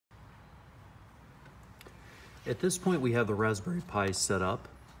At this point, we have the Raspberry Pi set up,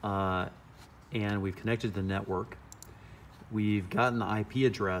 and we've connected to the network. We've gotten the IP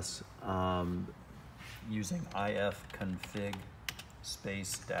address using ifconfig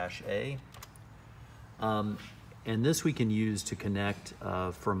 -a. And this we can use to connect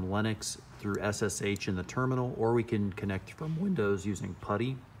from Linux through SSH in the terminal, or we can connect from Windows using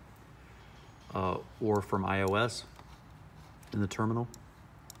PuTTY, or from iOS in the terminal.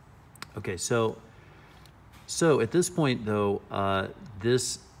 Okay, so at this point though,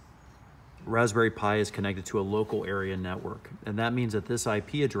 this Raspberry Pi is connected to a local area network. And that means that this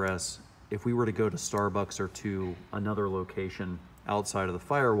IP address, if we were to go to Starbucks or to another location outside of the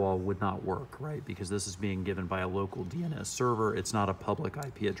firewall, would not work, right? Because this is being given by a local DNS server. It's not a public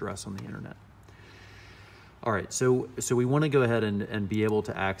IP address on the internet. All right, so we want to go ahead and be able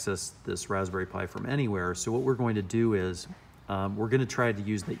to access this Raspberry Pi from anywhere. So what we're going to do is we're going to try to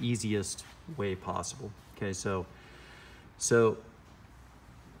use the easiest way possible. Okay, so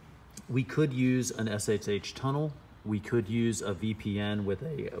we could use an SSH tunnel. We could use a VPN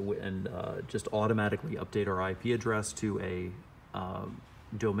and just automatically update our IP address to a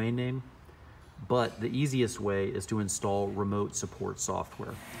domain name. But the easiest way is to install remote support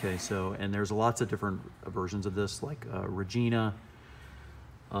software. Okay, so, and there's lots of different versions of this, like Regina,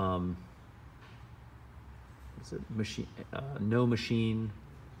 is it machine, No Machine,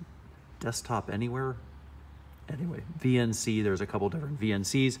 Desktop Anywhere? Anyway, VNC, there's a couple different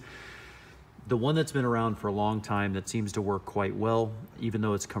VNCs. The one that's been around for a long time that seems to work quite well, even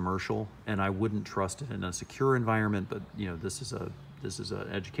though it's commercial, and I wouldn't trust it in a secure environment, but you know, this is an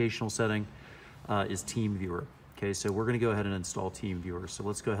educational setting, is TeamViewer. Okay, so we're going to go ahead and install TeamViewer. So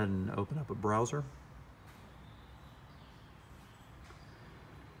let's go ahead and open up a browser.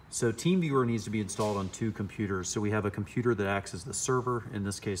 So TeamViewer needs to be installed on two computers. So we have a computer that acts as the server. In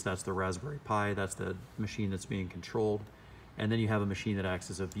this case, that's the Raspberry Pi. That's the machine that's being controlled. And then you have a machine that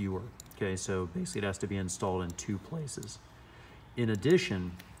acts as a viewer. Okay, so basically it has to be installed in two places. In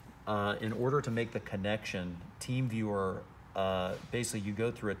addition, in order to make the connection, TeamViewer, basically you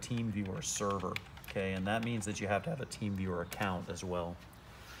go through a TeamViewer server, okay, and that means that you have to have a TeamViewer account as well.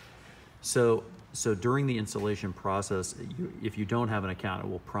 So during the installation process, if you don't have an account, it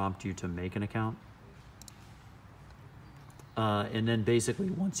will prompt you to make an account. And then basically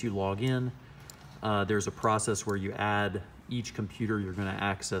once you log in, there's a process where you add each computer you're going to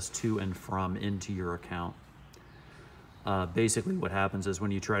access to and from into your account. Basically what happens is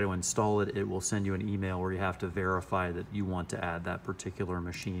when you try to install it, it will send you an email where you have to verify that you want to add that particular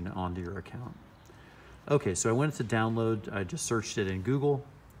machine onto your account. Okay, so I went to download, I just searched it in Google,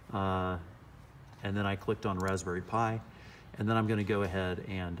 and then I clicked on Raspberry Pi, and then I'm going to go ahead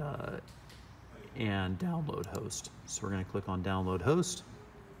and download host. So we're going to click on download host.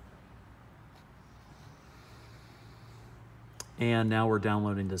 And now we're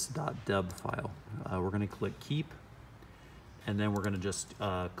downloading this .deb file. We're going to click keep, and then we're going to just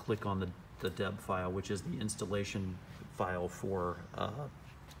click on the deb file, which is the installation file for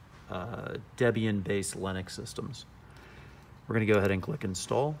Debian-based Linux systems. We're going to go ahead and click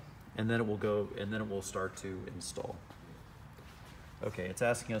install, and then it will start to install. Okay, it's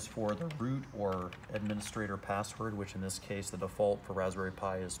asking us for the root or administrator password, which in this case the default for Raspberry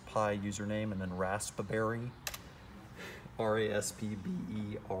Pi is Pi username and then Raspberry. Raspberry.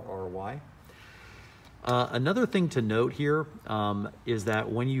 Another thing to note here is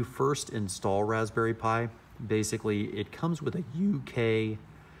that when you first install Raspberry Pi, basically it comes with a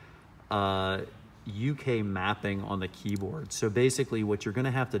UK mapping on the keyboard. So basically what you're going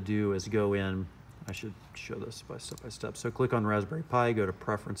to have to do is go in, I should show this step by step. So click on Raspberry Pi, go to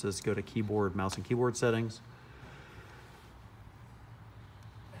Preferences, go to Keyboard, Mouse and Keyboard Settings.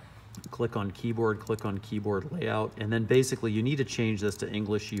 Click on keyboard layout, and then basically you need to change this to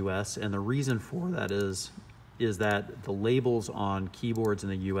English US, and the reason for that is that the labels on keyboards in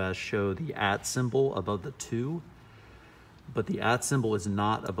the US show the @ symbol above the 2, but the @ symbol is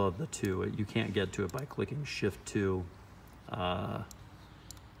not above the 2. You can't get to it by clicking Shift 2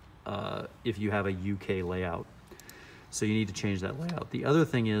 if you have a UK layout. So you need to change that layout. The other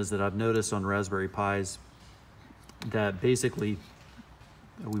thing is that I've noticed on Raspberry Pis that basically,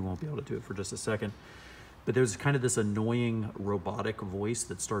 we won't be able to do it for just a second, but there's kind of this annoying robotic voice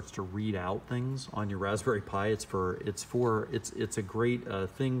that starts to read out things on your Raspberry Pi. It's a great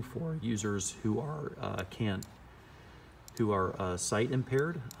thing for users who are sight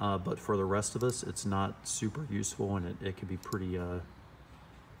impaired, but for the rest of us, it's not super useful, and it can be pretty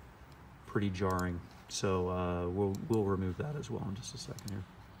jarring. So we'll remove that as well in just a second here.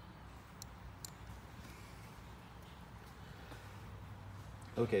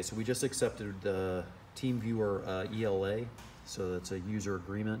 Okay, so we just accepted TeamViewer ELA, so that's a user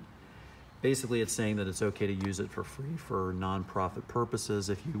agreement. Basically, it's saying that it's okay to use it for free for nonprofit purposes.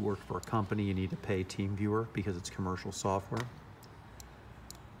 If you work for a company, you need to pay TeamViewer because it's commercial software.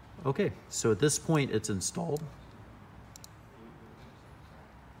 Okay, so at this point, it's installed.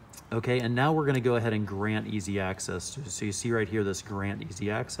 Okay, and now we're going to go ahead and grant easy access. So you see right here this grant easy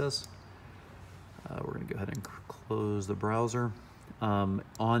access. We're going to go ahead and close the browser.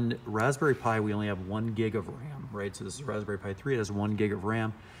 On Raspberry Pi, we only have 1 gig of RAM, right? So this is Raspberry Pi 3, it has 1 gig of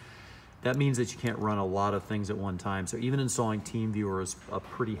RAM. That means that you can't run a lot of things at one time. So even installing TeamViewer is a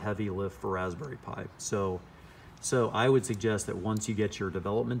pretty heavy lift for Raspberry Pi. So I would suggest that once you get your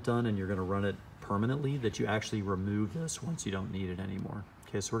development done and you're going to run it permanently, that you actually remove this once you don't need it anymore.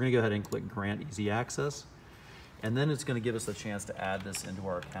 Okay, so we're going to go ahead and click Grant Easy Access, and then it's going to give us a chance to add this into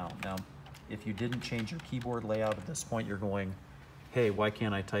our account. Now, if you didn't change your keyboard layout at this point, you're going, hey, why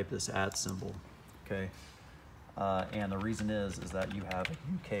can't I type this @ symbol? Okay. And the reason is that you have a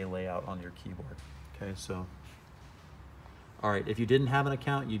UK layout on your keyboard. Okay, so, all right, if you didn't have an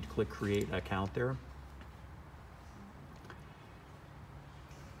account, you'd click Create Account there.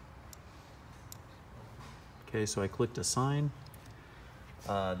 Okay, so I clicked Assign.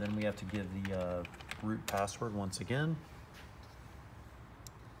 Then we have to give the root password once again.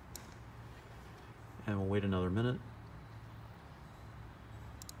 And we'll wait another minute.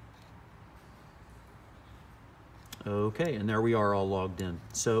 Okay, and there we are all logged in.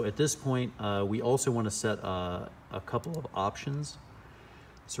 So at this point, we also want to set a couple of options.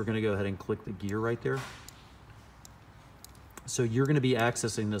 So we're going to go ahead and click the gear right there. So you're going to be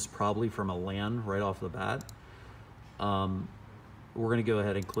accessing this probably from a LAN right off the bat. We're going to go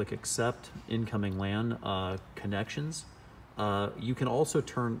ahead and click Accept Incoming LAN Connections. You can also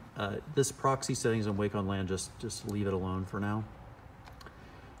turn this proxy settings and wake on LAN, just leave it alone for now.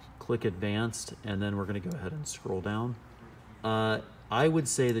 Click Advanced, and then we're going to go ahead and scroll down. I would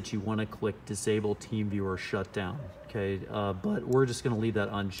say that you want to click Disable TeamViewer Shutdown, okay? But we're just going to leave that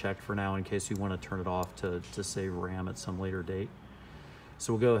unchecked for now in case you want to turn it off to save RAM at some later date.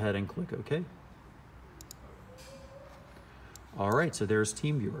 So we'll go ahead and click OK. All right, so there's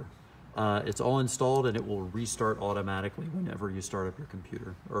TeamViewer. It's all installed and it will restart automatically whenever you start up your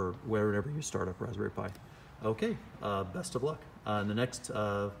computer or wherever you start up Raspberry Pi. Okay, best of luck. In the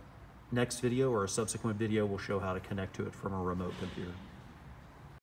next video or a subsequent video, we'll show how to connect to it from a remote computer.